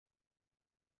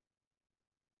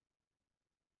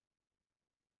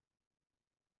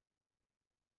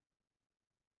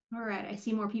All right, I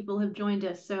see more people have joined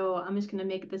us, so I'm just going to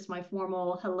make this my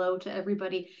formal hello to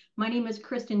everybody. My name is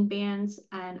Kristen Bands,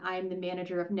 and I'm the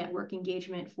manager of network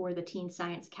engagement for the Teen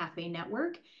Science Cafe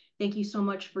Network. Thank you so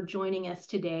much for joining us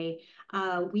today.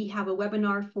 We have a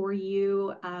webinar for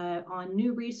you on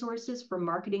new resources for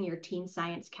marketing your Teen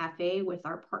Science Cafe with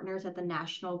our partners at the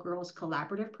National Girls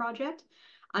Collaborative Project.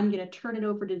 I'm going to turn it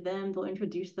over to them. They'll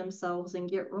introduce themselves and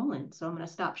get rolling. So I'm going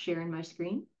to stop sharing my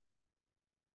screen.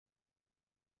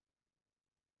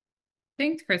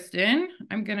 Thanks, Kristen.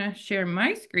 I'm going to share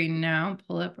my screen now,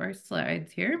 pull up our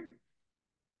slides here.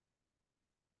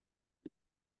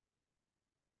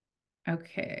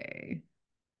 Okay.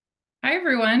 Hi,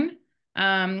 everyone.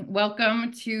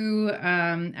 Welcome to,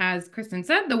 as Kristen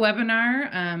said, the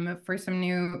webinar for some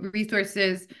new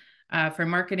resources for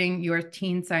marketing your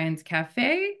Teen Science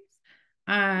Cafe.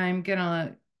 I'm going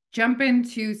to jump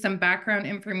into some background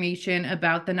information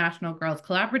about the National Girls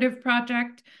Collaborative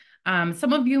Project.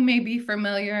 Some of you may be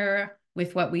familiar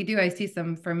with what we do. I see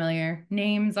some familiar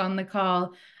names on the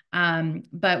call.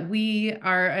 But we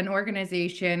are an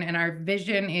organization and our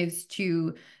vision is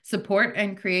to support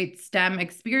and create STEM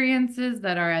experiences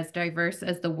that are as diverse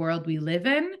as the world we live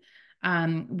in.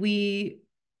 We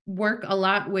work a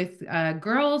lot with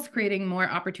girls, creating more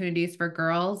opportunities for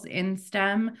girls in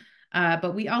STEM,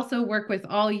 but we also work with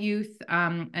all youth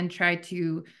and try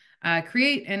to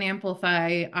create and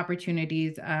amplify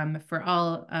opportunities for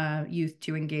all youth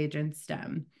to engage in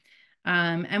STEM.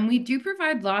 And we do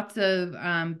provide lots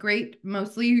of great,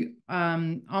 mostly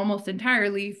almost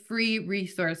entirely free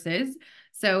resources.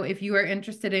 So if you are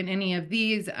interested in any of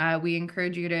these, we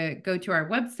encourage you to go to our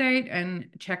website and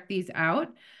check these out.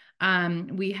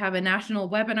 We have a national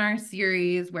webinar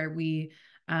series where we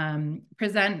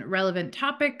present relevant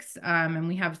topics, and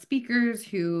we have speakers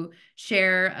who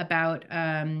share about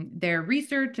their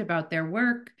research, about their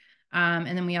work. And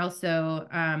then we also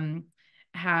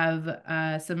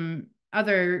have some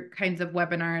other kinds of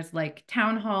webinars like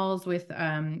town halls with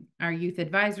our youth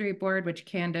advisory board, which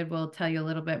Candid will tell you a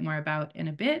little bit more about in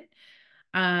a bit.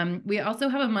 We also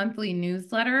have a monthly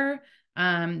newsletter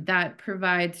that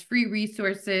provides free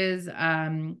resources,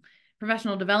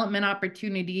 professional development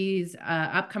opportunities,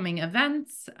 upcoming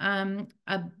events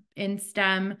in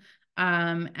STEM,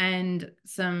 and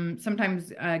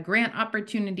sometimes grant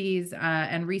opportunities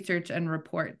and research and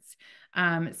reports.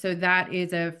 So that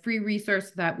is a free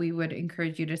resource that we would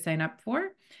encourage you to sign up for.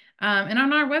 And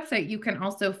on our website, you can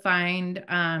also find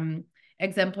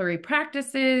exemplary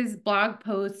practices, blog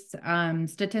posts,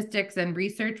 statistics, and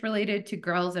research related to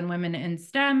girls and women in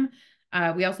STEM.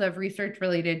 We also have research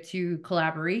related to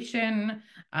collaboration,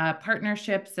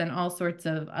 partnerships, and all sorts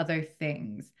of other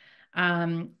things.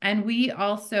 And we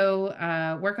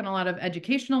also work on a lot of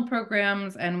educational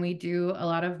programs, and we do a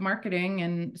lot of marketing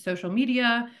and social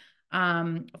media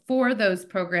for those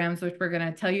programs, which we're going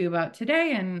to tell you about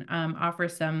today and offer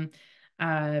some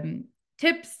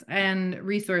tips and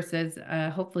resources,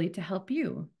 hopefully to help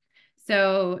you.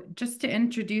 So just to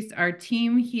introduce our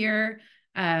team here,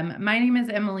 my name is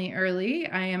Emily Early.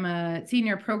 I am a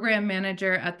senior program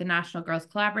manager at the National Girls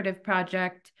Collaborative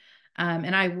Project,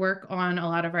 and I work on a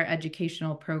lot of our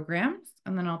educational programs.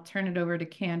 And then I'll turn it over to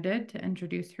Candid to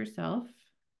introduce herself.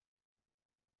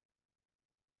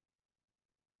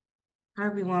 Hi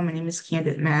everyone, my name is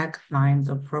Candid Mack. I'm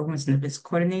the Programs and Events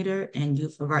Coordinator and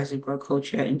Youth Advisory Board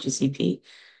Co-Chair at NGCP.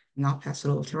 And I'll pass it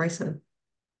over to Raisa.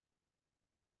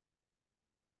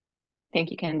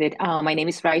 Thank you, Candid. My name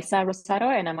is Raisa Rosado,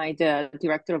 and I'm the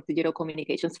Director of Digital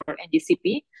Communications for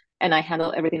NGCP. And I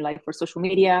handle everything like for social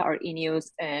media, our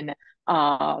e-news, and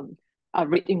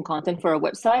written content for our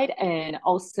website. And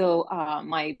also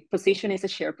my position is a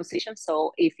shared position.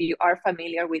 So if you are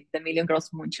familiar with the Million Girls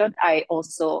Moonshot, I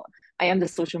am the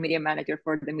social media manager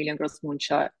for the Million Girls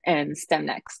Moonshot and STEM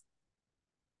Next.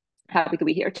 Happy to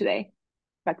be here today.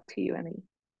 Back to you, Emily.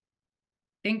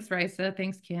 Thanks, Raisa.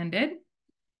 Thanks, Candid.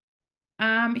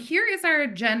 Here is our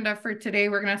agenda for today.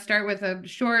 We're going to start with a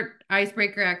short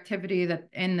icebreaker activity that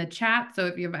in the chat. So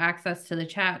if you have access to the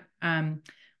chat,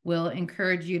 we'll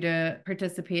encourage you to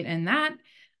participate in that.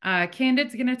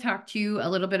 Candid's going to talk to you a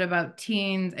little bit about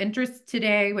teens' interests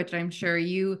today, which I'm sure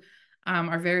you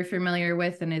are very familiar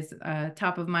with and is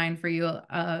top of mind for you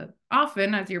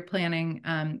often as you're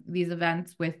planning these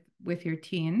events with your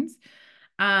teens.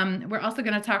 We're also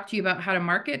going to talk to you about how to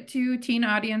market to teen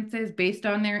audiences based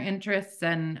on their interests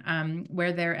and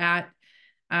where they're at.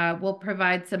 We'll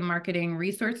provide some marketing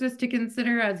resources to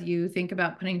consider as you think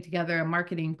about putting together a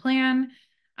marketing plan.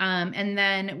 And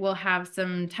then we'll have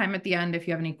some time at the end if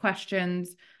you have any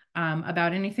questions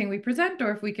about anything we present or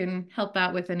if we can help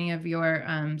out with any of your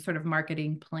sort of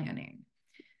marketing planning.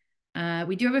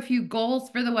 We do have a few goals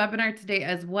for the webinar today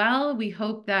as well. We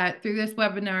hope that through this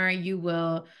webinar, you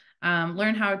will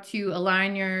learn how to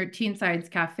align your Teen Science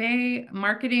Cafe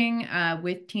marketing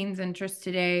with teens' interests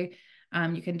today.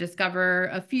 You can discover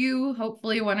a few,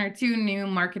 hopefully 1 or 2 new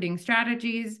marketing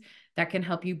strategies that can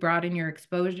help you broaden your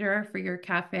exposure for your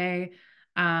cafe.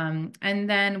 And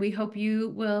then we hope you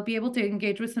will be able to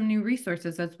engage with some new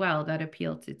resources as well that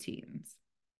appeal to teens.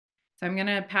 So I'm going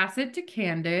to pass it to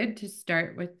Candid to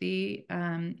start with the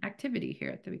activity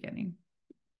here at the beginning.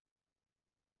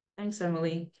 Thanks,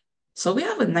 Emily. So we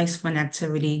have a nice fun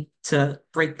activity to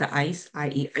break the ice,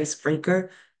 i.e.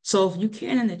 icebreaker. So if you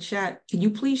can in the chat, can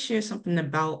you please share something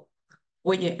about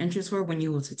what your interests were when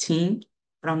you was a teen?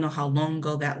 I don't know how long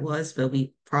ago that was, but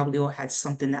we probably all had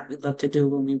something that we loved to do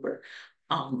when we were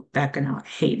back in our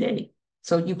heyday.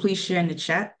 So you please share in the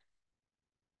chat.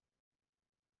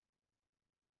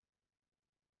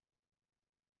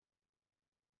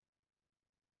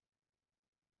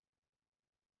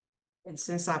 And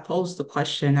since I posed the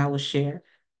question, I will share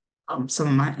some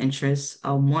of my interests.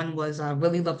 One was I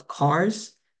really love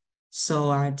cars. So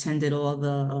I attended all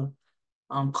the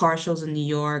car shows in New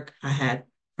York. I had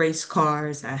race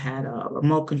cars. I had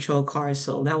remote control cars.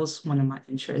 So that was one of my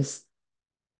interests.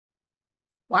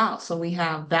 Wow. So we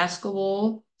have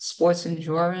basketball, sports and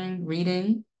drawing,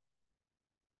 reading,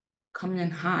 coming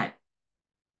in hot.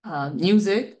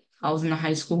 Music. I was in a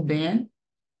high school band.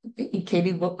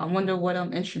 Katie, I wonder what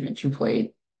instrument you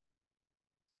played.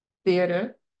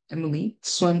 Theater, Emily,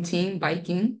 swim team,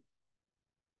 biking,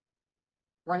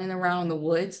 running around the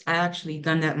woods. I actually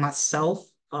done that myself,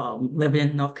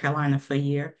 living in North Carolina for a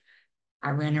year.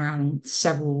 I ran around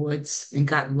several woods and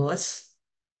got lost.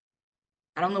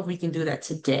 I don't know if we can do that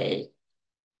today.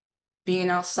 Being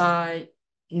outside,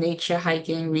 nature,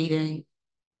 hiking, reading.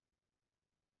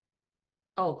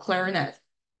 Oh, clarinet.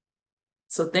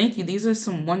 So thank you. These are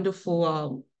some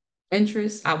wonderful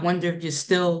interests. I wonder if you're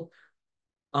still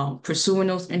pursuing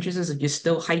those interests, if you're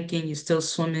still hiking, you're still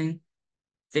swimming,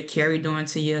 if it carried on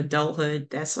to your adulthood.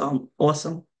 That's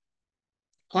awesome.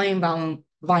 Playing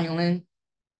violin,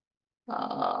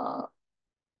 uh,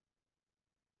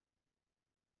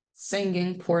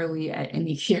 singing poorly at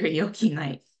any karaoke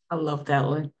night. I love that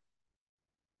one.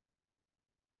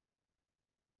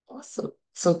 Awesome.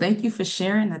 So thank you for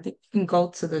sharing. I think you can go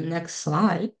to the next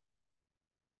slide.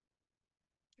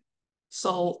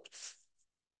 So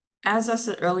as I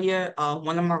said earlier,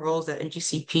 one of my roles at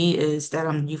NGCP is that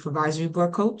I'm the Youth Advisory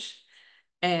Board Coach.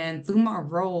 And through my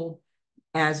role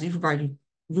as Youth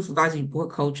Advisory Board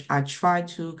Coach, I try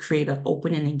to create an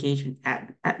open and engaging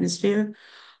atmosphere.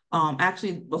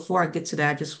 Actually, before I get to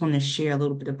that, I just want to share a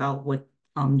little bit about what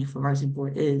Youth Advisory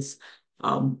Board is.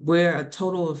 We're a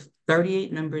total of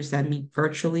 38 members that meet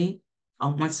virtually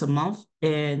once a month,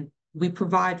 and we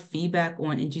provide feedback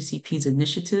on NGCP's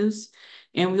initiatives,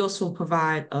 and we also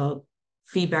provide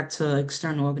feedback to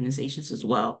external organizations as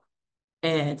well.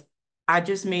 And I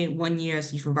just made 1 year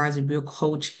as Youth Advisory Board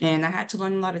Coach, and I had to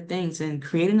learn a lot of things, and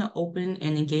creating an open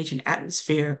and engaging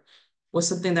atmosphere was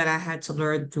something that I had to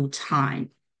learn through time,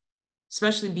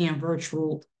 especially being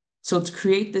virtual. So to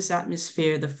create this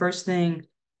atmosphere, the first thing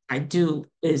I do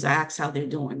is I ask how they're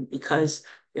doing, because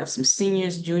we have some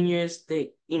seniors, juniors,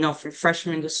 they, from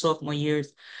freshman to sophomore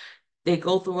years, they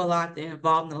go through a lot, they're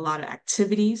involved in a lot of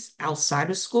activities outside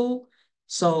of school.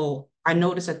 So I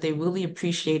noticed that they really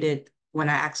appreciated when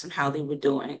I asked them how they were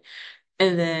doing.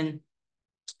 And then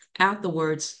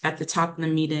afterwards, at the top of the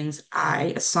meetings,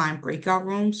 I assign breakout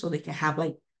rooms so they can have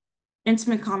like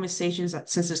intimate conversations.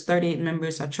 Since it's 38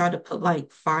 members, I try to put like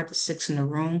 5 to 6 in the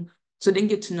room so they can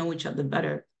get to know each other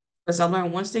better. Because I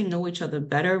learned once they know each other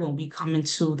better, when we come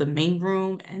into the main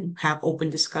room and have open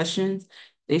discussions,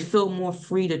 they feel more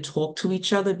free to talk to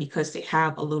each other because they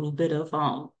have a little bit of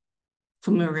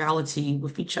familiarity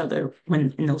with each other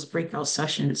when in those breakout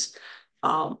sessions.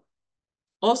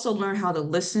 Also learn how to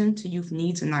listen to youth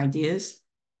needs and ideas.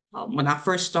 When I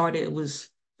first started, it was,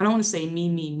 I don't want to say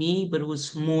me, but it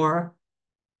was more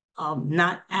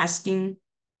not asking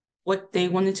what they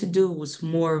wanted to do. It was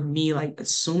more of me like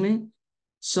assuming.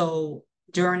 So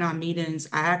during our meetings,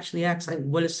 I actually asked like,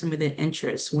 what are some of their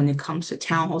interests when it comes to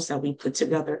town halls that we put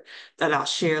together that I'll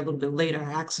share a little bit later.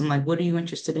 I asked them like, what are you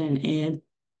interested in? And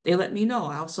they let me know.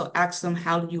 I also asked them,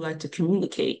 how do you like to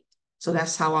communicate? So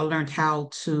that's how I learned how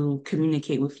to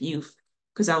communicate with youth,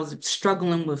 because I was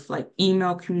struggling with like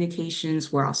email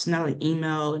communications where I'll send out an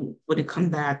email and would it come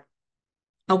back?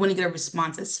 I want to get a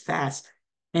response as fast.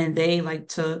 And they like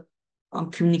to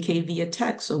communicate via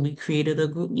text. So we created a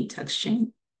group me text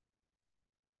chain.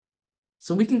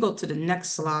 So we can go to the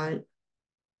next slide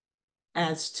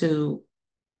as to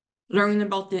learning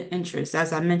about their interests.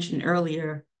 As I mentioned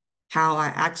earlier, how I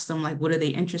asked them, like, what are they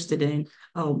interested in?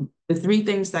 The three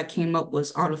things that came up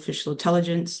was artificial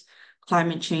intelligence,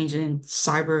 climate change, and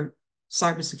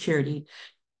cybersecurity.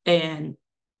 And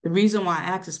the reason why I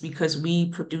asked is because we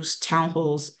produce town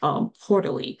halls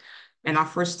quarterly. And our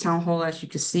first town hall, as you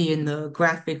can see in the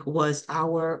graphic, was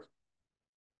our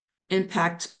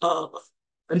impact of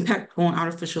impact on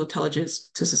artificial intelligence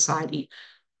to society.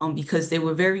 Because they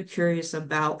were very curious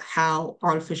about how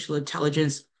artificial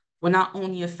intelligence will not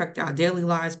only affect our daily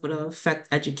lives, but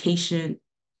affect education,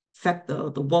 affect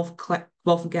the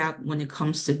wealth gap when it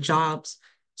comes to jobs.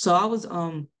 So I was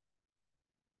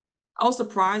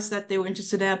surprised that they were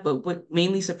interested in that, but what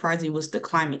mainly surprised me was the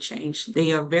climate change.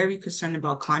 They are very concerned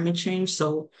about climate change.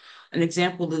 So an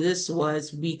example of this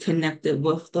was we connected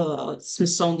with the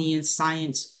Smithsonian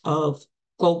Science of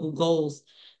Global Goals,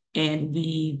 and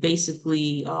we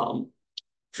basically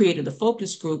created a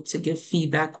focus group to give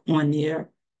feedback on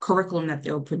their curriculum that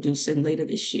they'll produce in later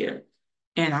this year.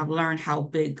 And I've learned how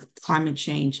big climate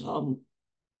change, how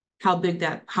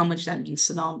much that means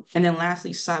to them. And then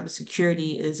lastly,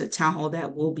 cybersecurity is a town hall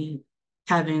that we'll be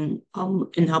having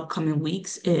in the upcoming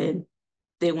weeks. And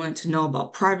they wanted to know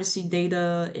about privacy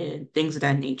data and things of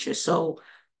that nature. So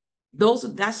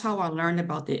that's how I learned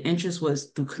about their interest, was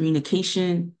through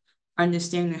communication,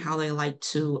 understanding how they like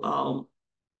to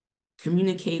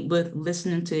communicate with,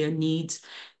 listening to their needs.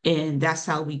 And that's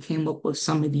how we came up with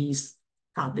some of these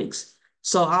topics.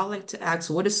 So I'd like to ask,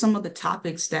 what are some of the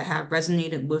topics that have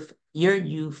resonated with your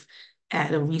youth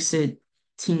at a recent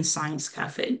Teen Science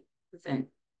Cafe event?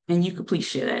 And you could please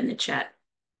share that in the chat.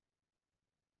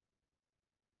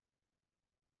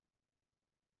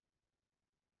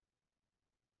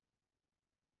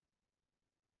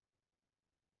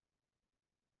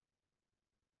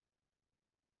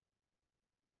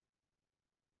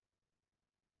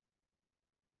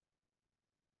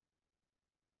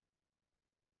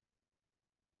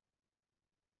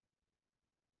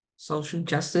 Social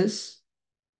justice,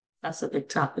 that's a big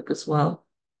topic as well.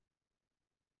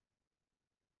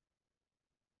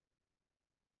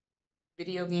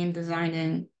 Video game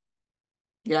designing,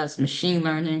 yes, machine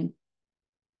learning,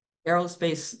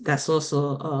 aerospace, that's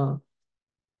also a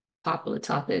popular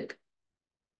topic.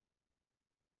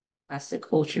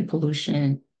 Plastic ocean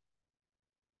pollution.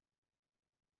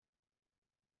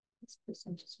 This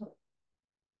person just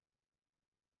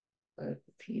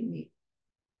repeat me.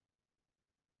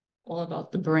 All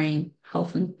about the brain,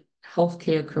 health and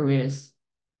healthcare careers.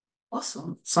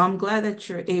 Awesome. So I'm glad that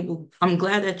I'm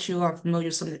glad that you are familiar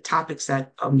with some of the topics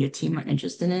that your team are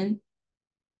interested in.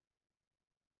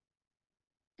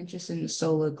 Interested in the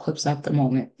solar eclipse at the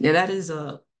moment. Yeah, that is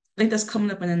I think that's coming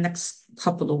up in the next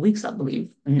couple of weeks, I believe,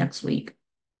 or next week.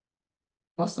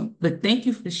 Awesome. But thank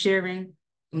you for sharing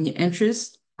your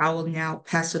interest. I will now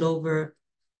pass it over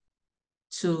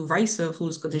to Raisa,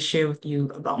 who's going to share with you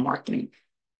about marketing.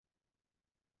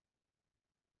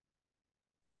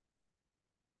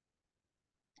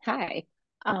 Hi.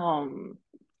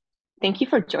 Thank you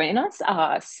for joining us.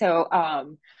 A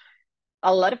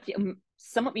lot of you,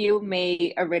 some of you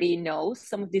may already know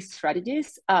some of these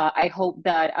strategies. I hope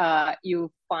that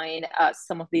you find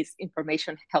some of this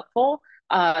information helpful.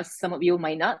 Some of you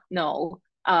might not know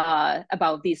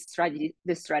about these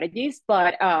strategies,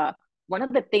 but one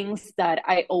of the things that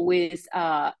I always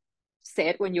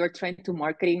said when you're trying to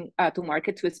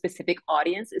market to a specific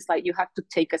audience is like you have to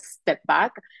take a step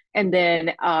back and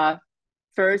then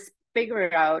first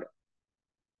figure out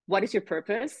what is your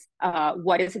purpose?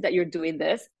 What is it that you're doing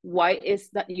this? Why is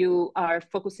that you are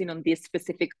focusing on this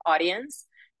specific audience?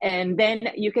 And then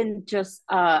you can just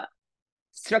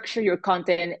structure your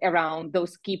content around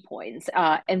those key points,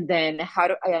 and then how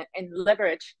to and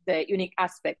leverage the unique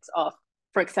aspects of,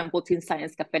 for example, Teen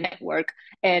Science Cafe Network,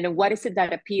 and what is it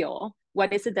that appeal?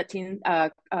 What is it that Teen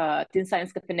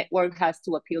Science Cafe Network has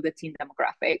to appeal the teen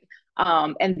demographic?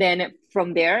 And then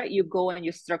from there, you go and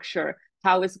you structure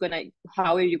how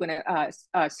are you gonna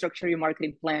structure your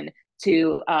marketing plan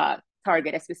to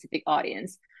target a specific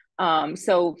audience.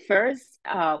 So first,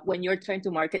 when you're trying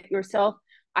to market yourself,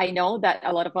 I know that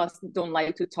a lot of us don't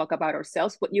like to talk about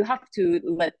ourselves, but you have to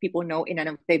let people know in an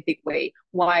authentic way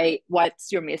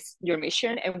what's your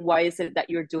mission, and why is it that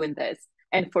you're doing this,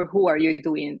 and for who are you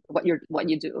doing what you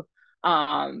do.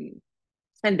 And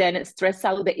then stress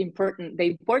out the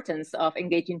importance of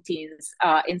engaging teens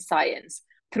in science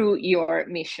through your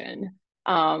mission.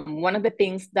 One of the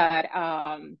things that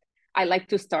I like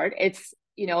to start, it's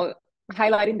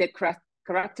highlighting the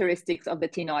characteristics of the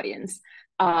teen audience.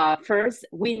 First,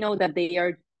 we know that they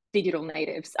are digital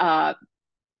natives.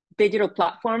 Digital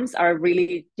platforms are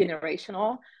really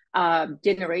generational.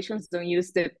 generations don't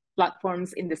use the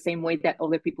platforms in the same way that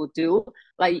other people do.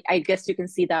 Like, I guess you can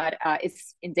see that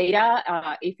it's in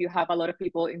data. If you have a lot of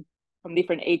people from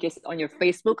different ages on your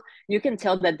Facebook, you can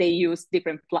tell that they use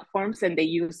different platforms and they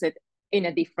use it in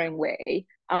a different way.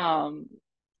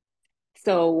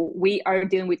 So we are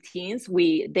dealing with teens.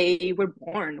 They were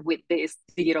born with these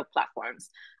digital platforms.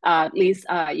 At least,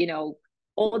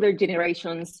 older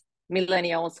generations,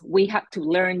 millennials, we have to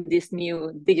learn these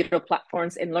new digital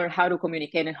platforms and learn how to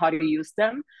communicate and how to use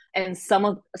them. And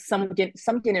some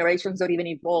generations don't even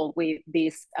evolve with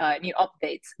these new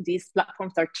updates. These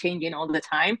platforms are changing all the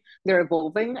time. They're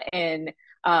evolving, and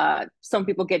some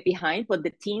people get behind, but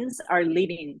the teens are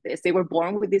leading this. They were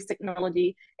born with this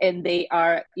technology, and they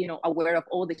are, aware of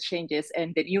all the changes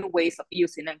and the new ways of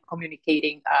using and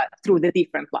communicating through the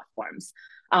different platforms.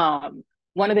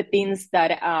 One of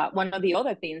the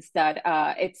other things that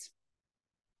it's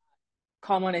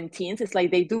common in teens is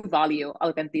like they do value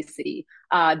authenticity.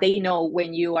 They know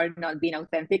when you are not being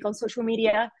authentic on social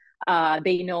media.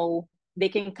 They know they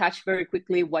can catch very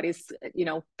quickly what is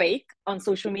fake on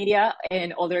social media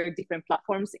and other different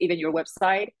platforms, even your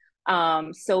website.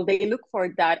 So they look for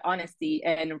that honesty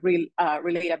and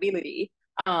relatability.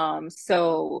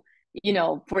 So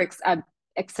for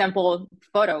example,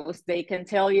 photos, they can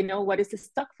tell what is a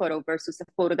stock photo versus a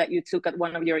photo that you took at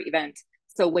one of your events.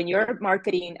 So when you're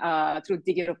marketing through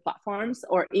digital platforms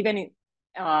or even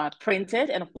printed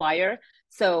and a flyer,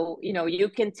 so you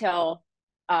can tell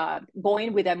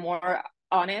going with a more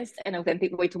honest and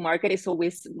authentic way to market is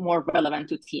always more relevant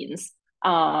to teens.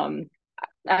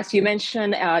 As you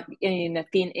mentioned, in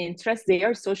teen interest, they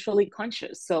are socially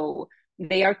conscious. So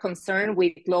they are concerned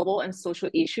with global and social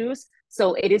issues.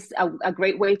 So it is a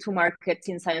great way to market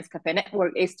Teen Science Cafe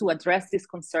Network is to address this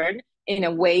concern in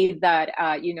a way that,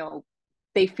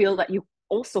 they feel that you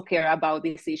also care about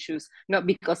these issues, not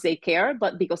because they care,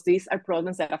 but because these are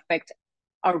problems that affect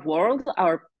our world,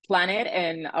 our planet,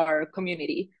 and our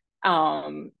community.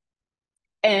 And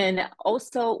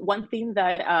also one thing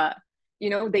that,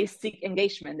 they seek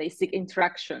engagement, they seek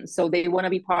interaction. So they want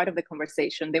to be part of the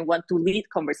conversation. They want to lead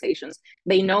conversations.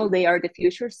 They know they are the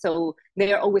future. So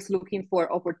they are always looking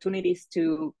for opportunities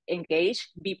to engage,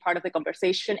 be part of the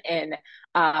conversation, and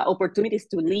opportunities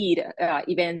to lead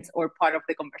events or part of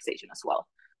the conversation as well.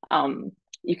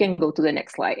 You can go to the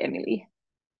next slide, Emily.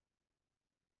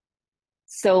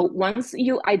 So once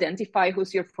you identify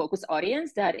who's your focus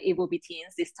audience, that it will be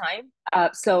teens this time.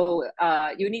 So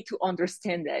you need to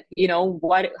understand that,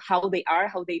 how they are,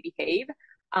 how they behave.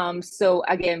 So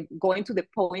again, going to the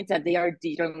point that they are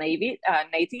digital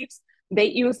natives, they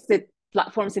use the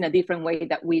platforms in a different way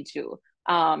that we do.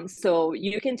 So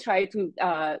you can try to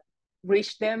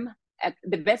reach them.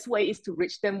 The best way is to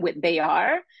reach them where they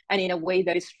are and in a way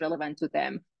that is relevant to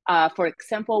them. For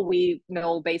example, we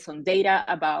know based on data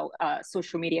about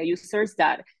social media users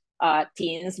that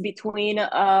teens between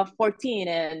 14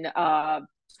 and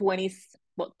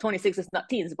 26 is not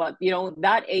teens, but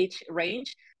that age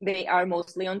range, they are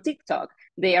mostly on TikTok.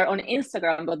 They are on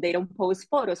Instagram, but they don't post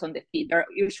photos on the feed.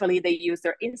 Usually they use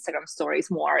their Instagram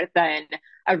stories more than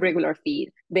a regular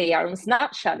feed. They are on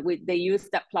Snapchat, they use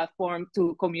that platform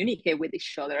to communicate with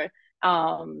each other.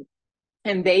 And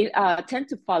they tend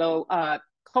to follow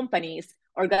companies,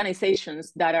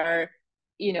 organizations that are,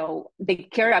 they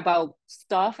care about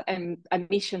stuff and a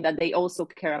mission that they also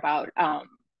care about.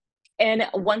 And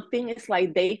one thing is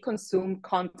like they consume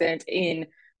content in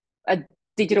a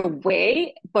digital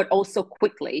way, but also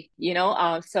quickly,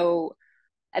 so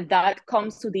that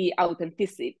comes to the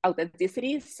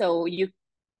authenticity. So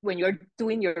when you're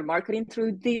doing your marketing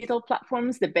through digital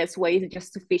platforms, the best way is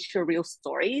just to feature real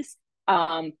stories,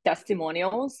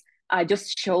 testimonials,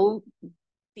 just show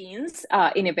teens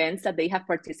in events that they have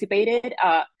participated,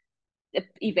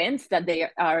 events that they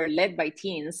are led by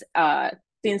teens,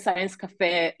 Teen Science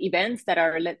Cafe events that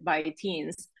are led by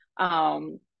teens,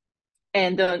 and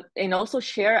also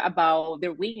share about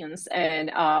their wins and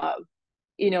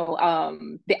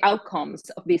the outcomes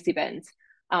of these events.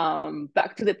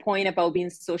 Back to the point about being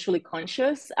socially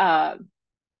conscious,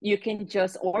 you can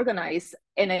just organize,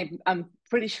 and I'm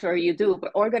pretty sure you do,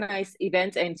 but organize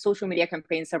events and social media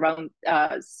campaigns around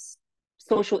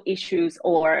social issues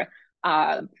or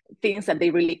things that they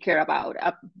really care about.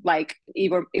 Like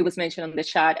it was mentioned on the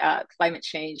chat, climate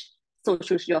change,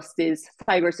 social justice,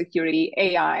 cybersecurity,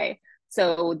 AI.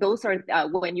 So those are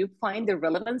when you find the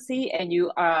relevancy and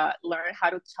you learn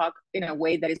how to talk in a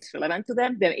way that is relevant to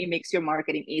them, then it makes your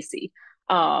marketing easy.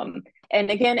 And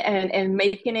again, and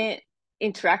making it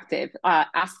interactive,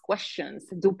 ask questions,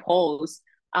 do polls,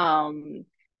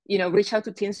 reach out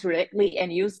to teams directly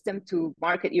and use them to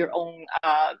market your own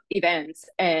events,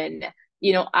 and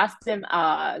ask them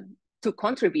to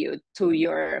contribute to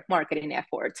your marketing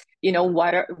efforts.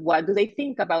 What do they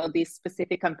think about this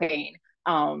specific campaign?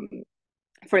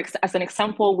 As an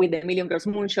example, with the Million Girls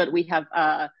Moonshot, we have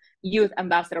a youth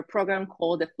ambassador program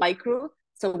called the Fly Crew.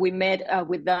 So we met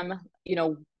with them,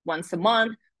 once a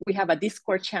month. We have a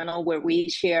Discord channel where we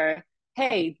share,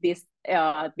 hey, this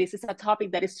is a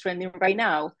topic that is trending right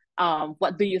now.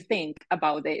 What do you think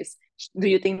about this? Do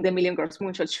you think the Million Girls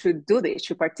Moonshot should do this,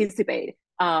 should participate?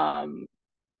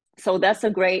 So that's a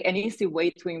great and easy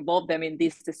way to involve them in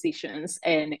these decisions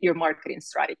and your marketing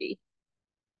strategy.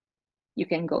 You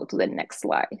can go to the next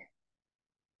slide.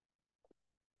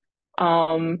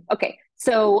 Okay,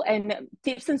 so, and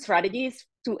tips and strategies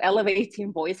to elevate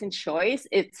team voice and choice.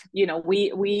 It's,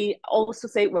 we also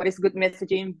say what is good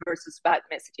messaging versus bad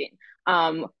messaging.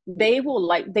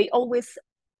 They always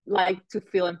like to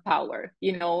feel empowered.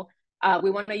 We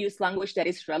want to use language that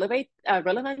is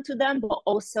relevant to them, but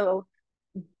also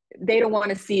they don't want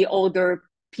to see older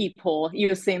people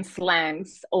using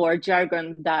slangs or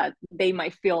jargon that they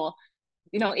might feel,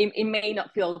 it may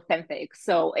not feel authentic.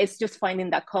 So it's just finding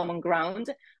that common ground.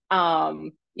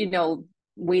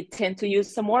 We tend to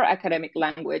use some more academic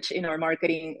language in our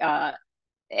marketing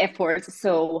efforts.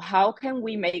 So how can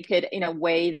we make it in a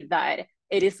way that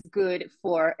it is good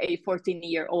for a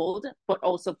 14-year-old, but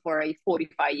also for a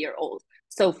 45-year-old?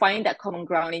 So find that common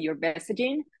ground in your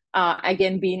messaging.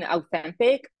 Again, being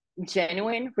authentic,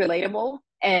 genuine, relatable,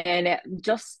 and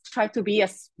just try to be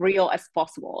as real as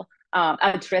possible,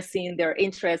 addressing their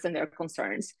interests and their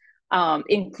concerns.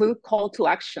 Include call to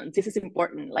action. This is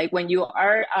important. Like when you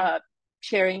are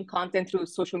sharing content through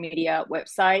social media,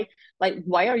 website, like,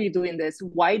 why are you doing this?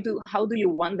 How do you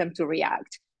want them to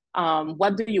react?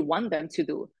 What do you want them to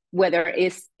do? Whether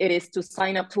it is to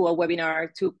sign up to a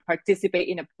webinar, to participate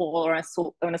in a poll or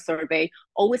on a survey,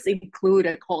 always include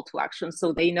a call to action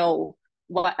so they know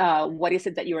what is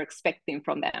it that you're expecting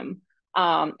from them.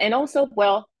 And also,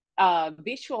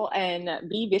 visual and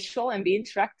be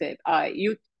interactive.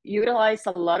 You utilize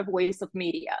a lot of ways of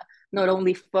media, not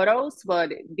only photos, but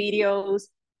videos.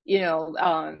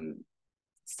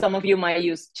 Some of you might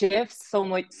use GIFs,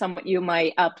 some of you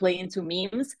might play into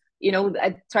memes.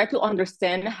 Try to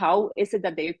understand how is it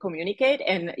that they communicate,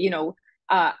 and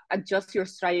adjust your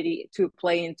strategy to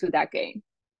play into that game.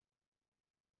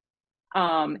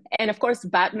 And of course,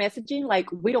 bad messaging,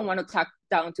 like, we don't want to talk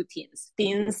down to teens.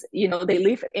 Teens, they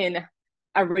live in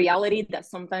a reality that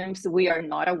sometimes we are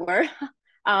not aware,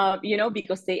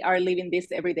 because they are living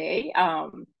this every day.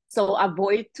 So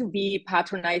avoid to be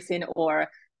patronizing or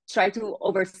try to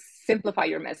oversimplify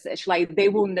your message. Like, they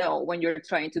will know when you're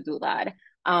trying to do that.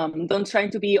 Don't try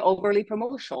to be overly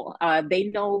promotional.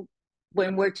 They know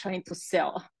when we're trying to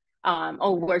sell,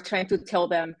 or we're trying to tell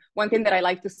them. One thing that I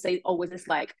like to say always is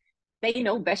like, they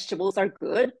know vegetables are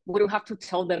good. We don't have to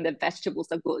tell them that vegetables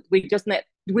are good. We just need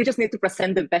to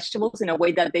present the vegetables in a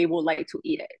way that they will like to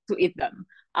eat them.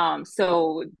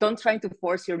 So don't try to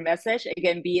force your message.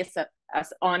 Again, be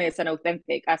as honest and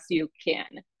authentic as you can.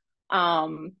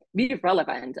 Be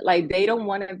relevant. Like, they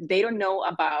don't know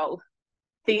about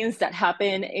things that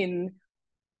happen in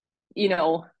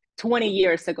 20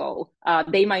 years ago.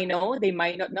 They might know, they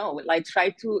might not know. Like,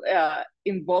 try to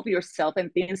involve yourself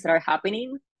in things that are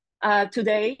happening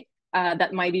today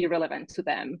that might be relevant to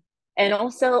them. And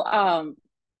also,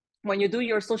 when you do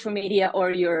your social media or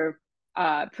your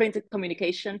printed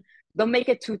communication, don't make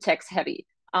it too text heavy.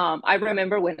 I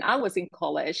remember when I was in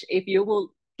college, if you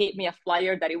will give me a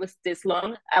flyer that it was this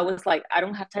long, I was like, I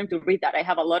don't have time to read that. I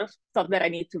have a lot of stuff that I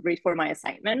need to read for my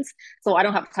assignments, so I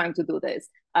don't have time to do this.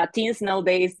 Teens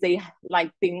nowadays, they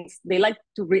like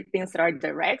to read things that are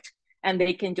direct, and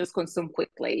they can just consume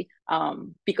quickly,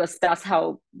 because that's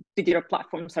how digital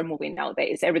platforms are moving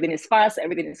nowadays. Everything is fast,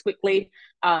 everything is quickly,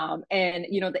 and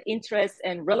the interest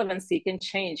and relevancy can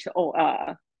change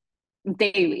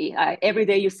daily. Every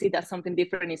day you see that something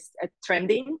different is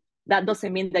trending. That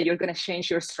doesn't mean that you're going to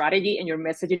change your strategy and your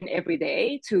messaging every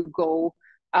day to go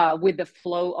with the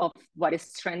flow of what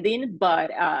is trending,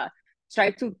 but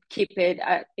try to keep it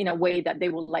in a way that they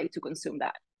would like to consume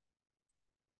that.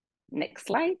 Next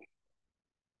slide.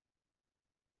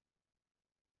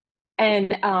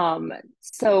 And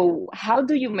so how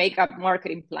do you make a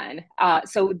marketing plan?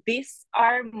 So these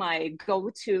are my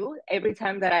go-to every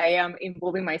time that I am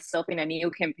involving myself in a new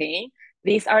campaign.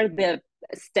 These are the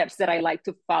steps that I like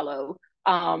to follow.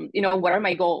 What are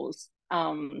my goals?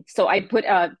 So I put,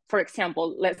 for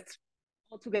example, let's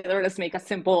make a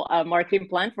simple marketing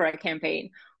plan for a campaign.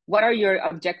 What are your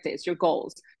objectives, your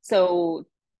goals? So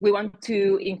we want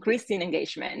to increase teen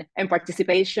engagement and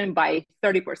participation by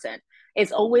 30%.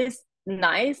 It's always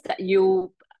nice that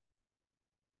you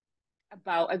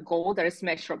about a goal that is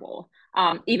measurable.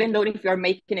 Even though if you're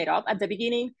making it up at the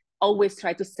beginning, always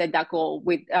try to set that goal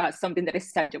with something that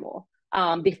is tangible.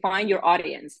 Define your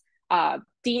audience.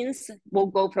 Teens will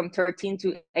go from 13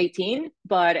 to 18,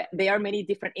 but there are many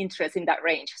different interests in that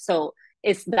range. So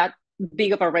is that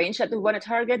big of a range that you want to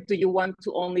target? Do you want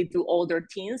to only do older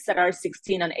teens that are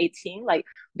 16 and 18? Like,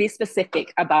 be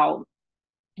specific about,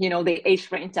 you know, the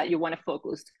age range that you want to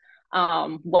focus.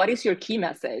 What is your key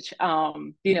message?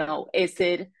 You know, is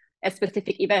it a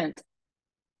specific event?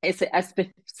 Is it a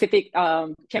specific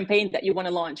campaign that you want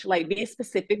to launch? Like, be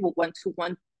specific with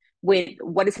with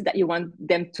what is it that you want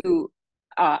them to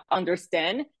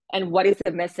understand, and what is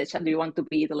the message that you want to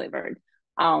be delivered.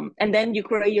 And then you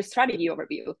create your strategy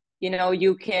overview. You know,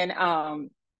 you can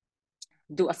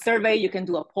do a survey, you can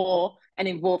do a poll and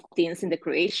involve teens in the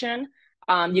creation.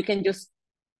 You can just,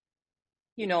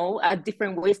 you know,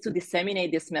 different ways to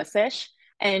disseminate this message.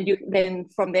 And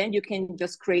from then you can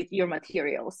just create your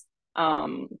materials.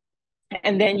 And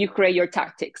then you create your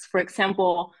tactics. For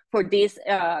example, for this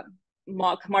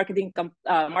marketing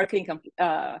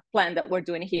plan that we're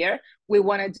doing here, we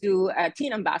want to do a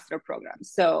teen ambassador program.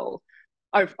 So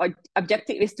our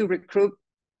objective is to recruit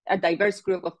a diverse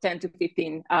group of 10 to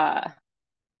 15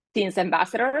 teens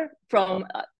ambassador from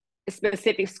a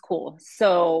specific school.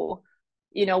 So,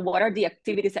 you know, what are the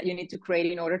activities that you need to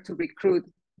create in order to recruit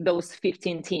those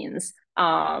 15 teens?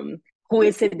 Who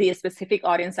is it, the specific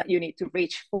audience that you need to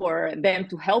reach for them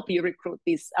to help you recruit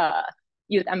these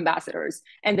youth ambassadors?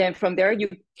 And then from there, you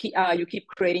keep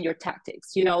creating your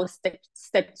tactics. You know,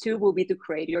 step 2 will be to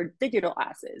create your digital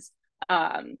assets.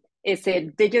 Is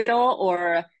it digital,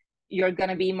 or you're going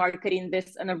to be marketing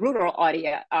this in a rural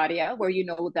area where you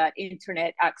know that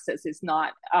internet access is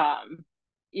not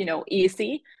you know,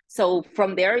 easy? So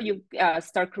from there, you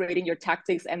start creating your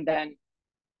tactics, and then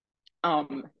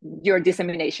your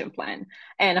dissemination plan.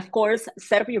 And of course,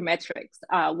 set up your metrics.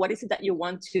 What is it that you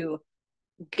want to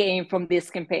gain from this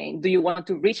campaign? Do you want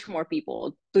to reach more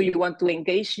people? Do you want to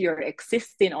engage your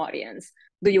existing audience?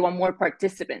 Do you want more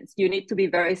participants? You need to be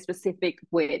very specific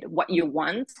with what you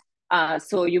want,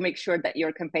 so you make sure that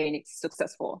your campaign is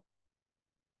successful.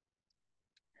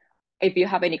 If you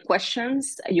have any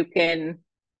questions, you can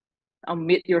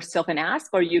unmute yourself and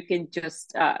ask, or you can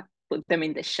just put them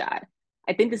in the chat.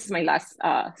 I think this is my last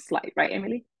slide, right,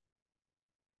 Emily?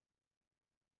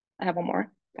 I have one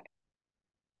more.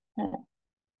 Okay.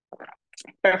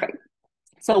 Perfect.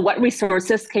 So what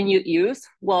resources can you use?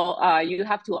 Well, you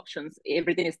have 2 options.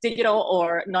 Everything is digital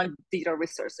or non-digital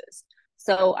resources.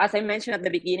 So as I mentioned at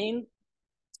the beginning,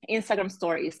 Instagram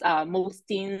stories. Most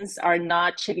teens are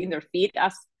not checking their feed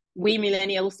as we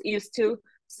millennials used to.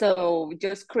 So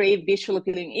just create visual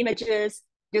appealing images,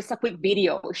 just a quick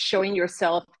video showing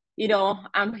yourself, you know,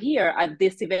 I'm here at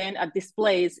this event, at this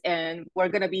place, and we're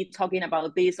going to be talking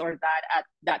about this or that at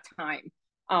that time.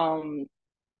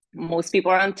 Most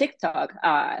people are on TikTok.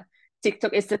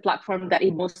 TikTok is the platform that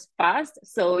it moves fast.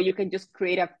 So you can just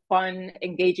create a fun,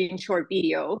 engaging short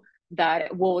video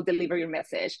that will deliver your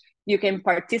message. You can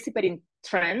participate in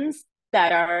trends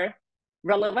that are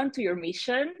relevant to your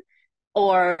mission,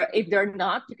 or if they're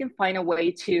not, you can find a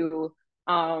way to,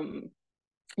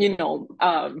 you know,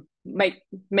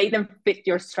 make them fit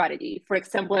your strategy. For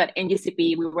example, at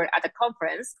NGCP, we were at a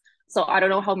conference. So I don't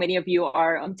know how many of you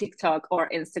are on TikTok or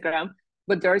Instagram,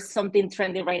 but there's something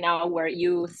trending right now where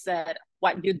you said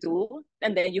what you do,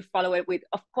 and then you follow it with,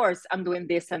 of course, I'm doing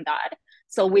this and that.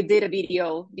 So we did a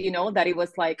video, you know, that it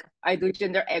was like, I do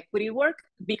gender equity work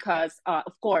because,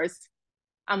 of course,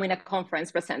 I'm in a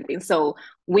conference presenting. So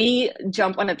we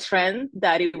jump on a trend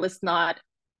that it was not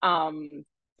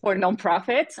for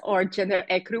nonprofits or gender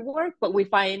equity work, but we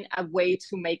find a way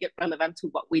to make it relevant to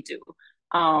what we do.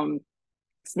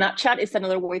 Snapchat is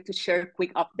another way to share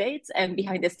quick updates and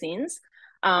behind the scenes.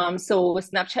 So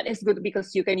Snapchat is good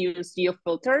because you can use geo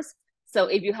filters. So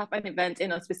if you have an event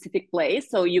in a specific place,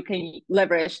 so you can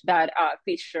leverage that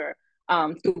feature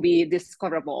to be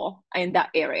discoverable in that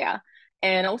area.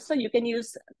 And also you can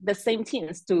use the same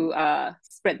teams to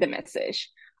spread the message.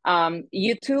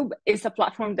 YouTube is a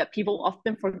platform that people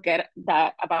often forget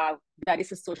about that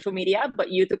is a social media, but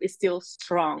YouTube is still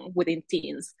strong within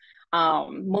teens.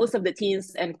 Most of the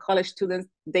teens and college students,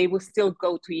 they will still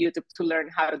go to YouTube to learn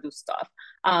how to do stuff.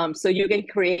 So you can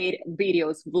create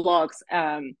videos, vlogs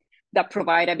that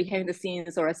provide a behind the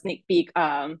scenes or a sneak peek,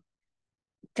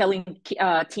 telling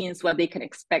teens what they can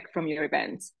expect from your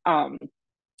events.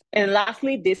 And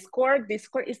lastly, Discord.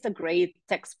 Discord is a great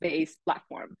text-based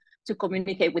platform. to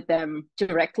communicate with them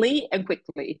directly and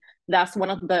quickly. That's one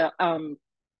of the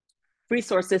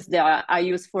resources that I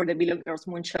use for the Million Girls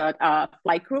Moonshot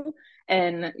flight crew.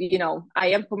 And, you know, I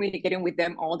am communicating with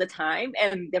them all the time,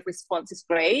 and the response is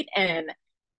great. And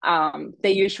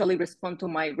they usually respond to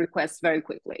my requests very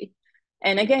quickly.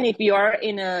 And again, if you are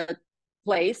in a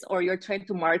place or you're trying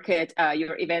to market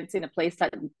your events in a place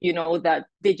that you know that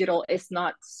digital is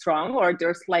not strong, or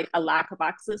there's like a lack of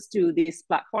access to these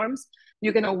platforms,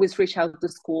 you can always reach out to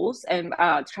schools and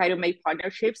try to make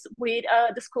partnerships with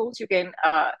the schools. You can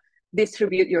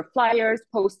distribute your flyers,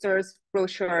 posters,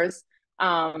 brochures.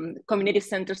 Community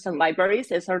centers and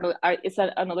libraries is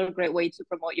another great way to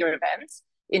promote your events.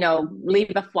 You know,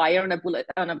 leave a flyer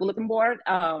on a bulletin board.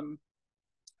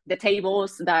 The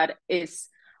tables, that is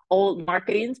old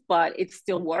marketing, but it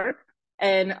still work.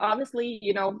 And obviously,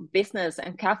 you know, business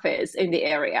and cafes in the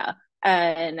area.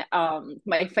 And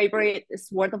my favorite is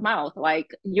word of mouth.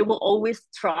 Like, you will always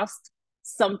trust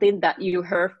something that you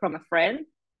heard from a friend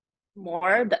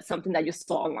more than something that you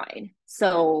saw online.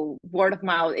 So word of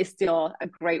mouth is still a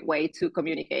great way to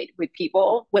communicate with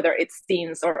people, whether it's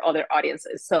teens or other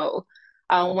audiences. So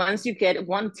once you get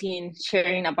one teen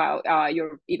sharing about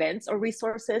your events or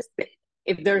resources,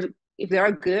 if they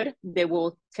are good, they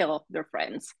will tell their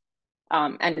friends,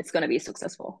 and it's going to be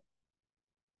successful.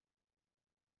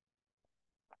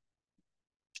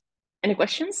 Any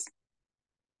questions?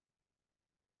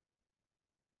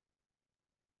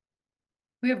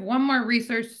 We have one more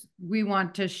resource we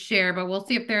want to share, but we'll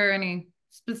see if there are any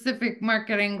specific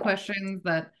marketing questions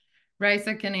that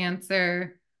Raisa can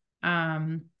answer.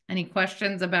 Any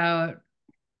questions about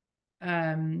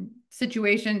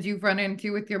situations you've run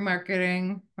into with your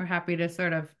marketing? We're happy to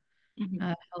sort of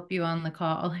help you on the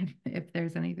call if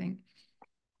there's anything.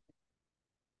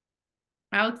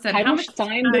 Alex said, how much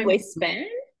time do I spend?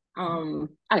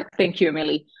 Thank you,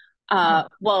 Emily.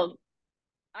 Well,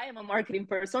 I am a marketing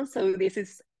person, so this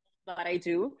is what I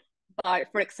do. But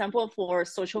for example, for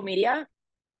social media,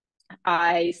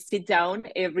 I sit down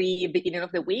every beginning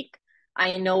of the week.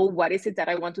 I know what is it that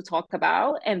I want to talk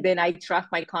about, and then I draft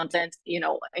my content, you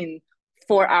know, in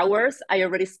 4 hours. I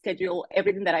already schedule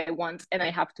everything that I want and I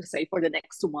have to say for the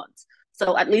next 2 months.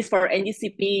 So at least for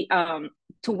NGCP,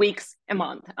 2 weeks a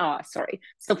month. Sorry.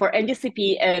 So for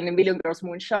NGCP and Million Girls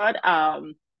Moonshot,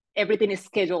 everything is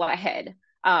scheduled ahead.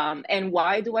 And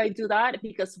why do I do that?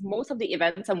 Because most of the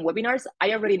events and webinars,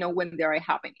 I already know when they are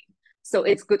happening. So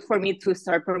it's good for me to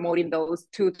start promoting those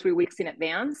 2-3 weeks in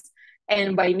advance.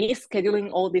 And by me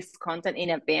scheduling all this content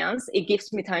in advance, it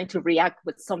gives me time to react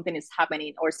when something is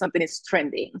happening or something is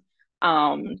trending.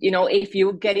 You know, if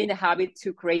you get in the habit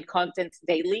to create content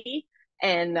daily,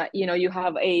 and you know, you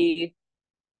have a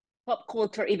pop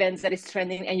culture events that is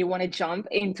trending and you want to jump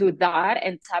into that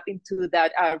and tap into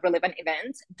that relevant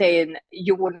event, then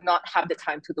you will not have the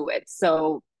time to do it.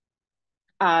 So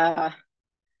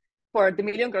for the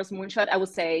Million Girls Moonshot, I would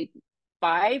say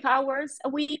 5 hours a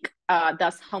week.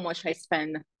 That's how much I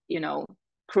spend, you know,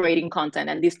 creating content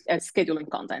and this scheduling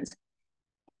content.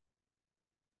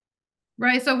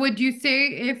 Right. So would you say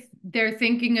if they're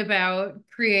thinking about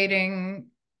creating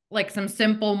like some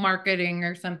simple marketing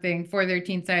or something for their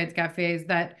teen science cafes,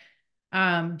 that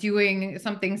doing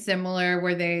something similar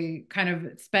where they kind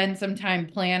of spend some time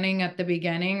planning at the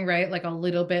beginning, right? Like a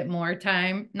little bit more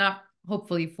time, not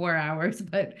hopefully 4 hours,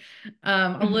 but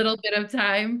a little bit of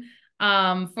time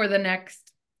for the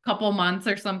next couple months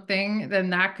or something, then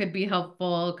that could be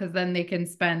helpful, because then they can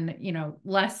spend, you know,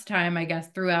 less time, I guess,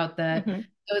 throughout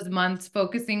those months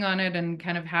focusing on it, and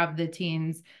kind of have the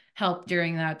teens help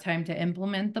during that time to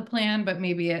implement the plan. But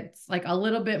maybe it's like a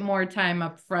little bit more time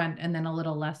up front and then a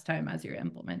little less time as you're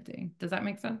implementing. Does that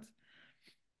make sense?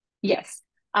 Yes.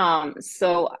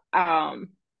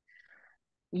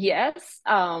 Yes.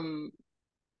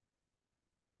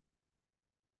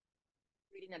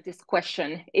 Reading at this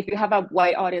question, if you have a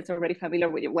wide audience already familiar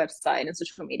with your website and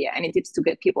social media, any tips to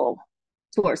get people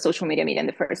to our social media in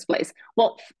the first place?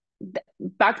 Well,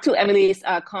 back to Emily's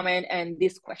comment and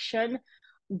this question,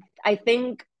 I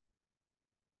think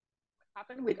what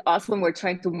happened with us when we're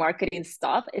trying to marketing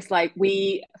stuff is like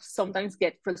we sometimes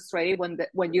get frustrated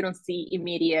when you don't see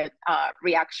immediate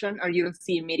reaction or you don't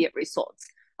see immediate results.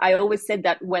 I always said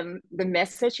that when the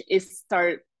message is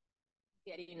start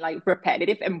getting like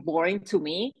repetitive and boring to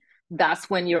me, that's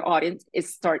when your audience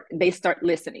start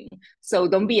listening. So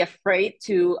don't be afraid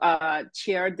to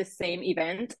share the same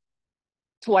event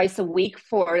twice a week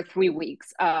for 3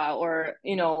 weeks, or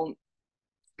you know,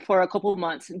 for a couple of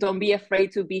months. Don't be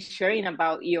afraid to be sharing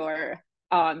about your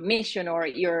mission or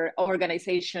your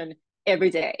organization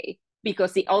every day.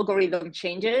 because the algorithm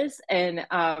changes, and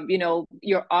you know,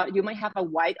 you might have a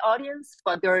wide audience,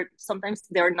 but sometimes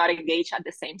they're not engaged at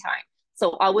the same time.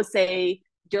 So I would say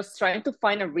just trying to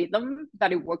find a rhythm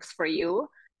that it works for you.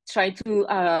 Try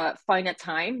to find a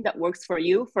time that works for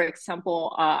you. For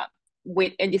example,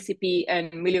 with NGCP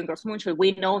and Million Girls Moonshot,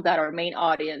 we know that our main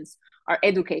audience are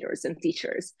educators and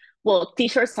teachers. Well,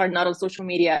 teachers are not on social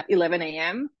media at 11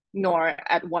 a.m. nor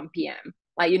at 1 p.m.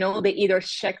 Like, you know, they either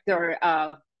check their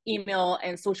email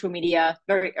and social media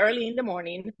very early in the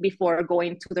morning before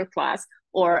going to their class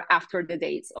or after the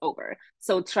day is over.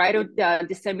 So try to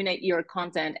disseminate your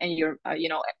content and your, you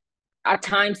know, at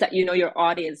times that you know your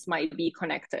audience might be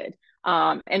connected.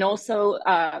 And also,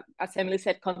 as Emily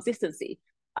said, consistency.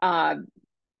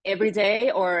 Every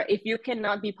day, or if you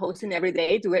cannot be posting every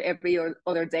day, do it every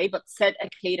other day, but set a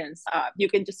cadence. You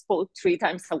can just post 3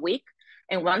 times a week.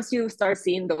 And once you start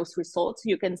seeing those results,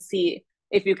 you can see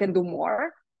if you can do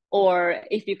more, or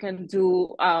if you can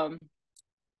do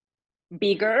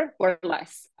bigger or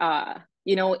less.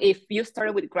 You know, if you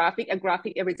started with a graphic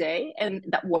every day and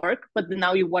that worked, but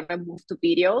now you want to move to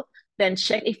video, then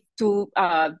check if 2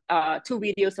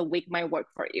 videos a week might work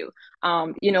for you.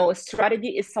 You know, strategy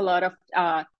is a lot of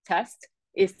test,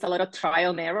 it's a lot of trial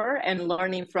and error and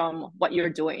learning from what you're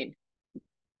doing.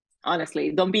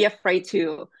 Honestly, don't be afraid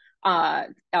to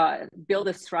build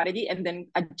a strategy and then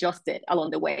adjust it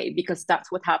along the way, because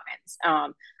that's what happens.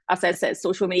 As I said,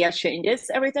 social media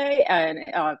changes every day, and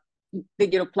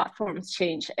digital platforms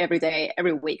change every day,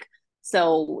 every week.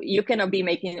 So you cannot be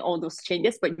making all those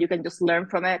changes, but you can just learn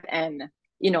from it and,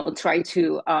 you know, try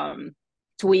to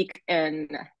tweak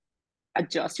and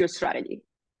adjust your strategy.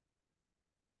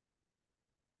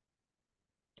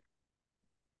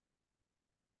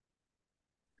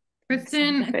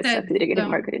 Kristen said dedicated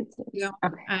marketing teams. Yeah.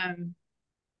 Okay.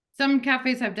 Some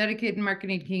cafes have dedicated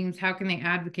marketing teams. How can they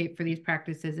advocate for these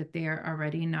practices if they are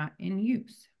already not in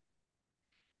use?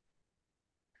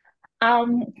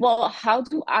 Well, how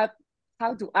do I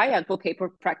advocate for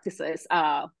practices?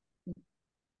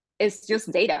 It's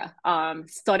just data.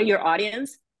 Study your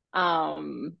audience,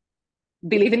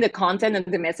 believe in the content and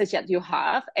the message that you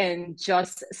have, and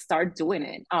just start doing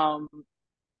it.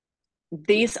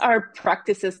 These are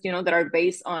practices, you know, that are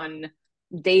based on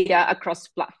data across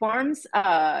platforms,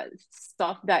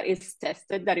 stuff that is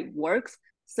tested, that it works.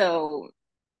 So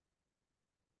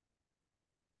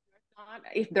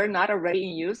if they're not already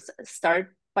in use,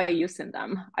 start by using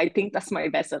them. I think that's my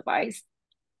best advice.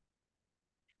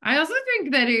 I also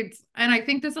think that and I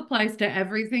think this applies to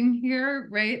everything here,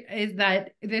 right? Is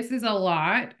that this is a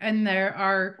lot, and there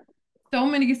are so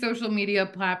many social media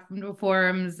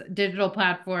platforms, digital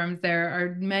platforms. There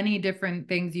are many different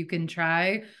things you can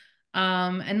try.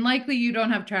 And likely you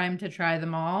don't have time to try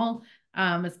them all,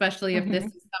 especially if this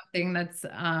is something that's,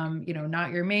 you know,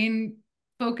 not your main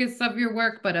focus of your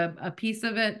work, but a piece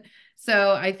of it.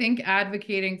 So I think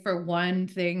advocating for one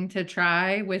thing to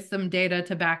try with some data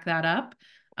to back that up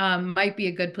might be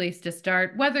a good place to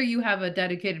start, whether you have a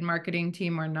dedicated marketing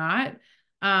team or not,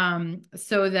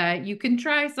 so that you can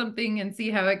try something and see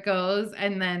how it goes.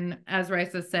 And then, as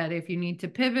Raisa said, if you need to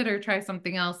pivot or try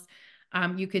something else,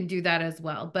 you can do that as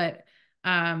well. But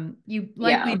you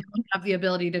likely don't have the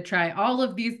ability to try all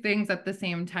of these things at the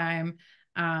same time.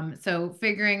 So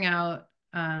figuring out,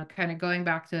 kind of going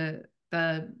back to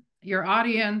your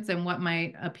audience and what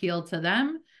might appeal to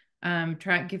them,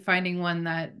 finding one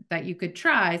that you could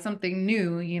try, something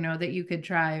new, you know, that you could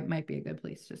try, might be a good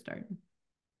place to start.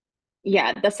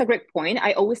 Yeah, that's a great point.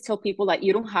 I always tell people, like,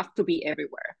 you don't have to be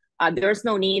everywhere. There's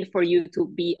no need for you to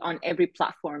be on every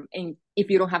platform. And if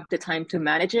you don't have the time to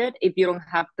manage it, if you don't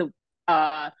have the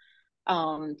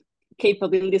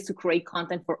capabilities to create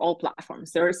content for all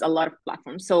platforms, there's a lot of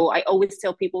platforms. So I always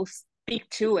tell people, pick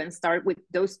 2 and start with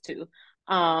those 2.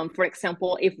 For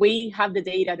example, if we have the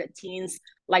data that teens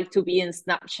like to be in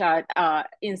Snapchat,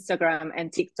 Instagram,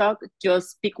 and TikTok,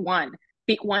 just pick one.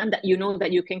 Pick one that you know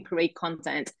that you can create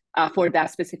content for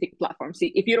that specific platform.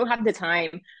 See, if you don't have the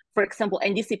time, for example,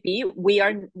 NGCP, we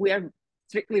are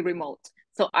strictly remote.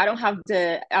 So I don't have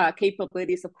the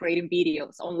capabilities of creating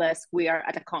videos unless we are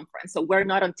at a conference. So we're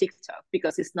not on TikTok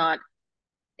because it's not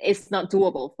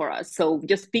doable for us. So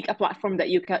just pick a platform that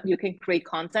you can create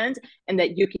content and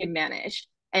that you can manage.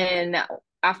 And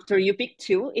after you pick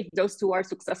 2, if those 2 are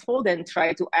successful, then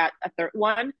try to add a 3rd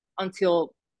one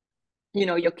until, you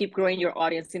know, you keep growing your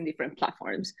audience in different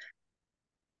platforms.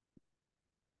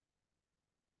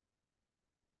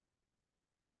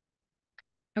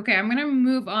 Okay, I'm going to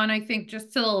move on, I think,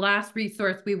 just to the last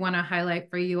resource we want to highlight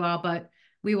for you all, but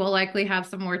we will likely have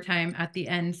some more time at the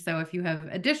end. So if you have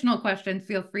additional questions,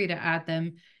 feel free to add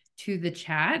them to the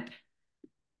chat.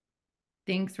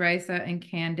 Thanks, Risa and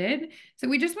Candid. So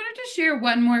we just wanted to share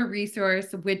one more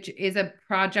resource, which is a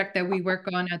project that we work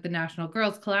on at the National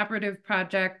Girls Collaborative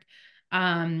Project,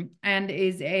 and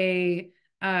is a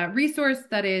resource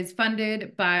that is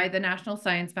funded by the National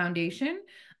Science Foundation,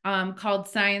 called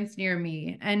Science Near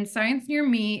Me. And Science Near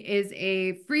Me is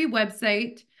a free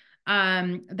website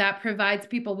that provides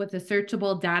people with a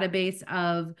searchable database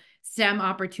of STEM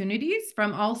opportunities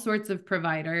from all sorts of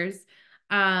providers.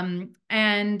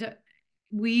 And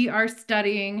we are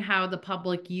studying how the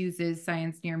public uses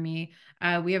Science Near Me.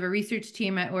 We have a research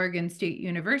team at Oregon State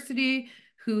University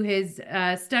who is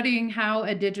studying how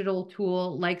a digital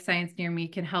tool like Science Near Me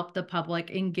can help the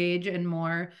public engage in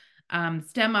more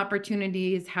STEM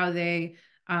opportunities, how they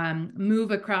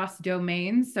move across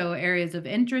domains, so areas of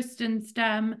interest in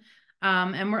STEM.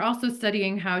 And we're also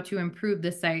studying how to improve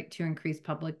the site to increase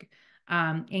public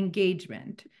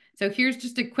engagement. So here's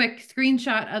just a quick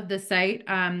screenshot of the site.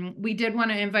 We did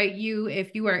want to invite you,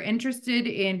 if you are interested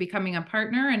in becoming a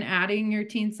partner and adding your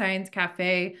Teen Science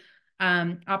Cafe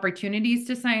opportunities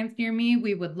to Science Near Me,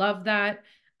 we would love that.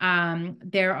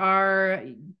 There are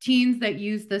teens that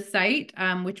use the site,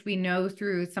 which we know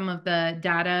through some of the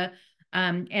data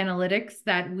analytics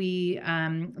that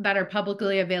that are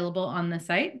publicly available on the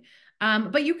site.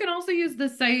 But you can also use the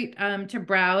site to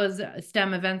browse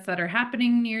STEM events that are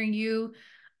happening near you.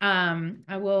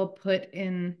 I will put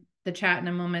in the chat in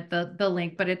a moment the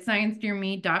link, but it's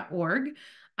sciencenearme.org.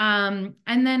 And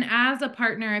then as a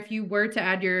partner, if you were to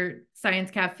add your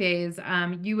science cafes,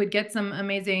 you would get some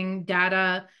amazing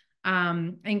data,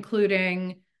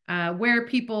 including where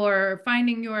people are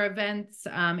finding your events,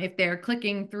 if they're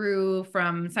clicking through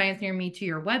from Science Near Me to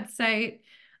your website.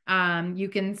 You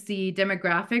can see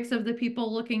demographics of the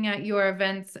people looking at your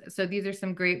events. So these are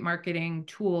some great marketing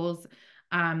tools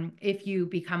if you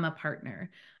become a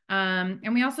partner.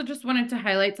 And we also just wanted to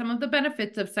highlight some of the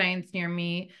benefits of Science Near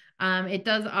Me. It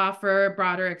does offer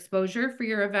broader exposure for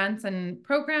your events and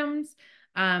programs.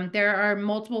 There are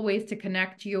multiple ways to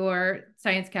connect your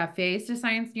science cafes to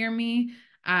Science Near Me.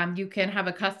 You can have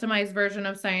a customized version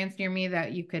of Science Near Me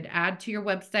that you could add to your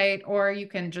website, or you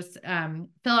can just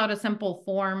fill out a simple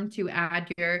form to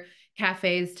add your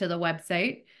cafes to the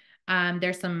website.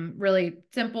 There's some really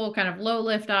simple kind of low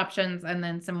lift options and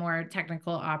then some more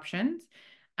technical options.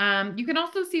 You can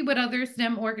also see what other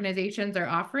STEM organizations are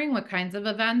offering, what kinds of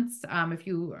events. If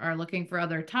you are looking for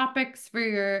other topics for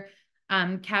your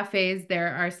cafes,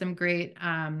 there are some great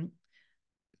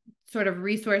sort of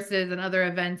resources and other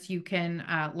events you can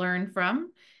learn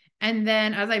from. And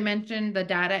then, as I mentioned, the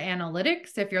data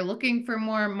analytics, if you're looking for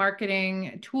more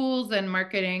marketing tools and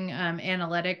marketing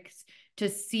analytics to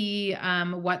see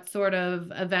what sort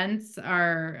of events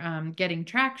are getting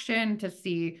traction, to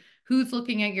see who's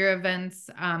looking at your events,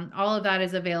 all of that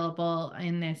is available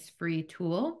in this free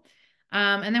tool.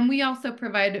 And then we also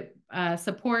provide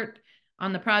support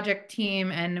on the project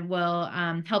team and will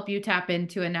help you tap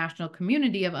into a national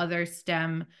community of other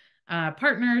STEM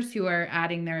partners who are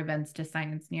adding their events to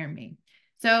Science Near Me.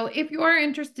 So if you are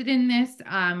interested in this,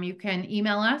 you can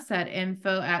email us at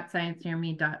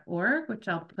info@sciencenearme.org, which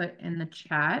I'll put in the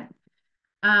chat.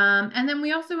 And then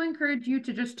we also encourage you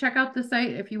to just check out the site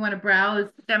if you want to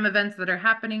browse STEM events that are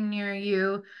happening near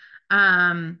you.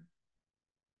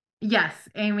 Yes,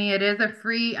 Amy, it is a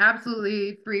free,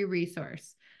 absolutely free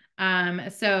resource.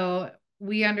 So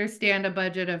we understand a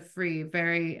budget of free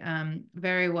very,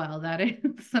 very well. That is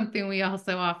something we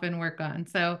also often work on.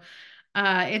 So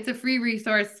it's a free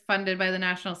resource funded by the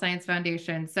National Science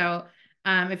Foundation. So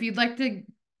if you'd like to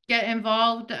get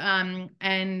involved and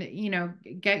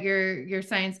get your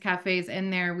science cafes in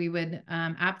there, we would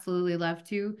absolutely love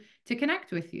to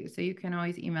connect with you. So you can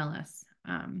always email us.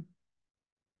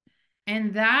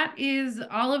 And that is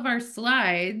all of our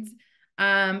slides.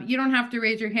 You don't have to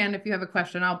raise your hand if you have a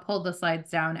question. I'll pull the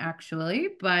slides down actually,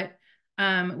 but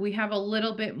we have a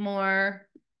little bit more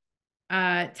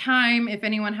time. If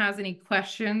anyone has any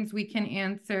questions, we can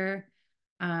answer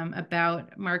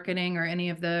about marketing or any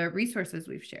of the resources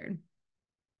we've shared.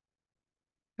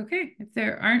 Okay, if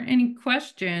there aren't any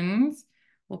questions,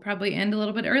 we'll probably end a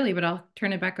little bit early, but I'll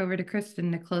turn it back over to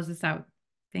Kristen to close this out.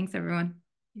 Thanks, everyone.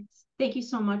 Thank you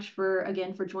so much for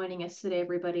joining us today,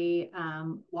 everybody.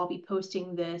 I'll be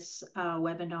posting this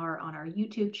webinar on our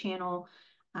YouTube channel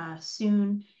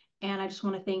soon. And I just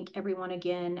want to thank everyone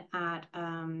again at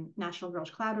National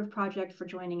Girls Collaborative Project for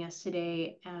joining us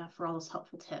today for all those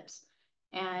helpful tips.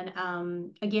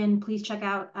 And again, please check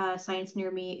out Science Near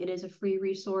Me. It is a free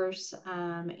resource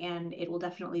and it will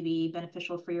definitely be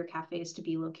beneficial for your cafes to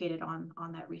be located on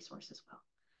that resource as well.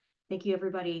 Thank you,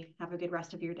 everybody. Have a good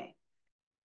rest of your day.